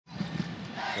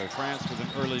So France with an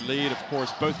early lead. Of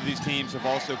course, both of these teams have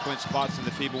also clinched spots in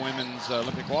the FIBA Women's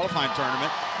Olympic qualifying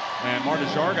tournament. And Marta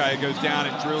Xargay goes down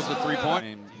and drills a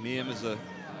three-point. Miem has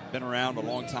been around a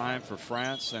long time for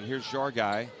France. And here's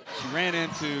Xargay. She ran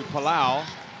into Palau,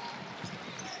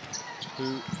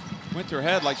 who went to her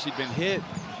head like she'd been hit,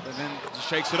 and then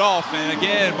shakes it off. And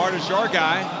again, Marta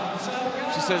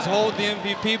Xargay, she says, hold the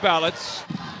MVP ballots.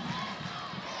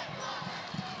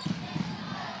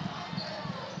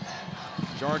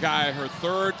 Xargay, her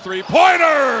third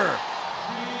three-pointer!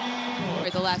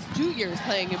 The last 2 years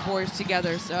playing in boards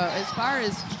together. So as far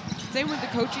as, same with the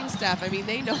coaching staff, I mean,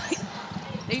 they know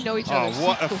each other. Oh,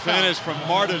 what a finish from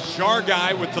Marta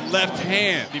Xargay with the left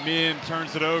hand. Miem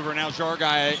turns it over. Now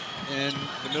Xargay in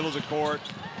the middle of the court.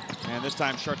 And this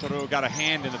time Chartereau got a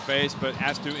hand in the face, but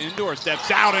Astu Indoor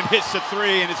steps out and hits the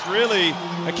three. And it's really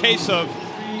a case of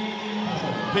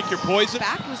pick your poison.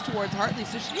 Back was towards Hartley,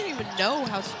 so she didn't even know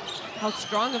how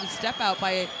strong of a step out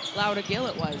by Lauda Gill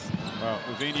it was. Well,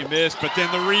 Lavinia missed, but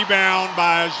then the rebound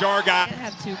by Xargay. Can't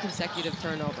have 2 consecutive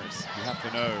turnovers. You have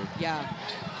to know. Yeah.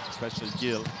 Especially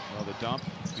Gill. Well, the dump,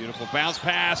 beautiful bounce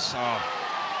pass. Oh.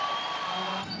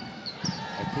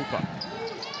 Apupa.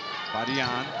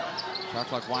 Badian. Shot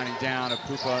clock winding down.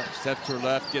 Apupa steps to her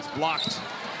left, gets blocked.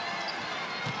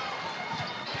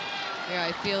 Yeah,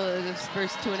 I feel this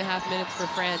first 2.5 minutes for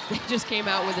France, they just came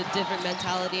out with a different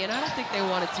mentality, and I don't think they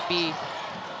wanted to be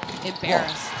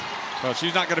embarrassed. Well,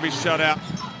 she's not going to be shut out.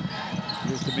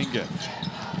 Here's Dominguez.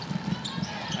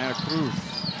 And a Cruz.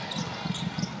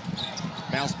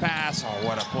 Bounce pass. Oh,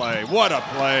 what a play. What a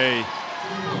play.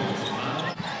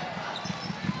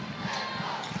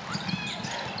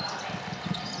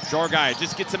 Xargay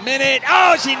just gets a minute.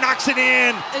 Oh, she knocks it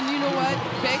in. And you know what?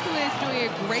 Bankole is doing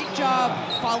a great job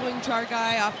following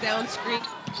Xargay off down screen.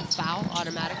 Foul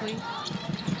automatically.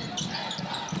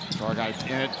 Xargay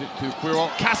in it to Quirrell.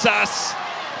 Casas.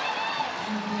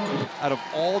 Out of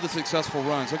all the successful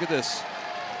runs, look at this.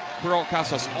 Quirrell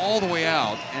Casas all the way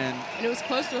out. And it was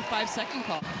close to a 5-second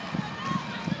call.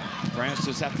 France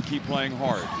just have to keep playing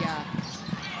hard. Yeah.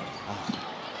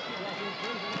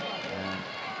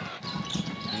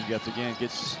 Dominguez again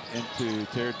gets into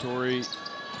territory.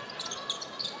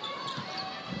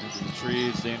 Into the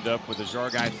trees. They end up with a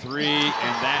Xargay three,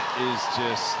 and that is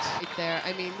just right there.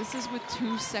 I mean, this is with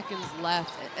 2 seconds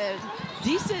left.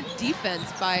 Decent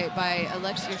defense by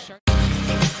Alexia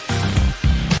Xargay.